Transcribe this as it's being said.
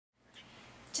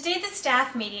Today at the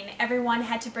staff meeting, everyone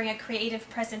had to bring a creative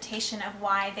presentation of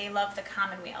why they love the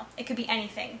Commonweal. It could be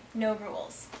anything, no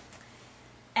rules.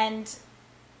 And,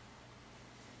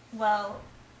 well...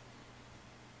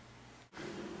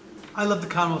 I love the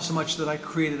Commonweal so much that I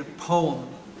created a poem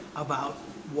about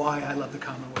why I love the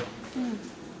Commonweal.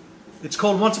 It's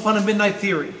called Once Upon a Midnight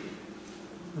Theory.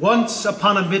 Once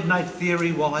upon a midnight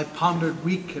theory, while I pondered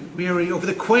weak and weary over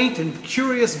the quaint and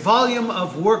curious volume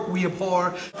of work we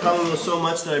abhor. Commonweal so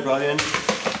much that I brought in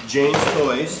Jane's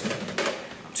Toys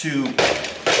to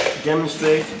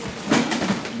demonstrate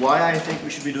why I think we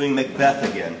should be doing Macbeth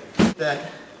again.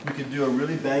 That we could do a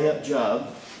really bang-up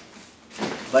job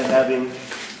by having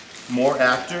more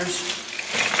actors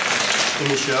in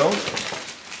the show,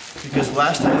 because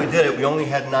last time we did it, we only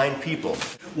had 9 people.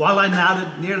 While I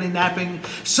nodded, nearly napping,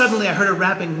 suddenly I heard a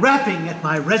rapping at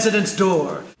my residence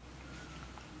door.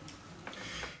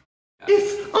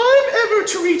 If I'm ever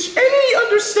to reach any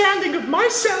understanding of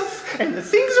myself and the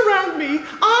things around me,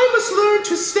 I must learn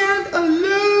to stand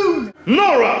alone.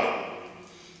 Nora!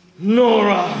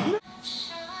 Nora!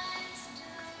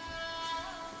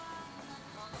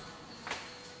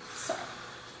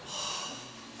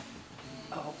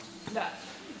 Oh, that.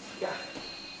 Yeah.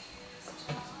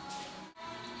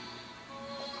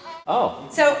 Oh.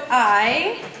 So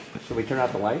I... Should we turn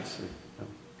out the lights?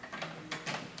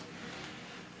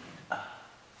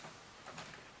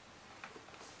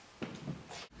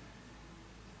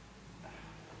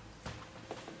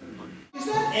 Is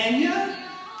that Enya?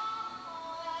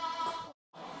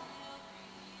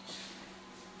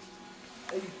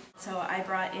 So I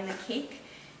brought in a cake,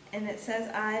 and it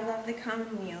says, I love the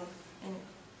Commonweal. And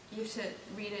you have to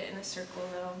read it in a circle,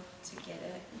 though, to get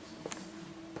it.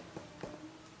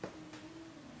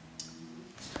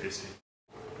 Tasty.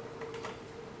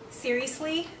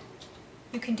 Seriously,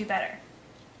 you can do better.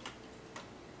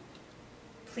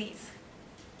 Please.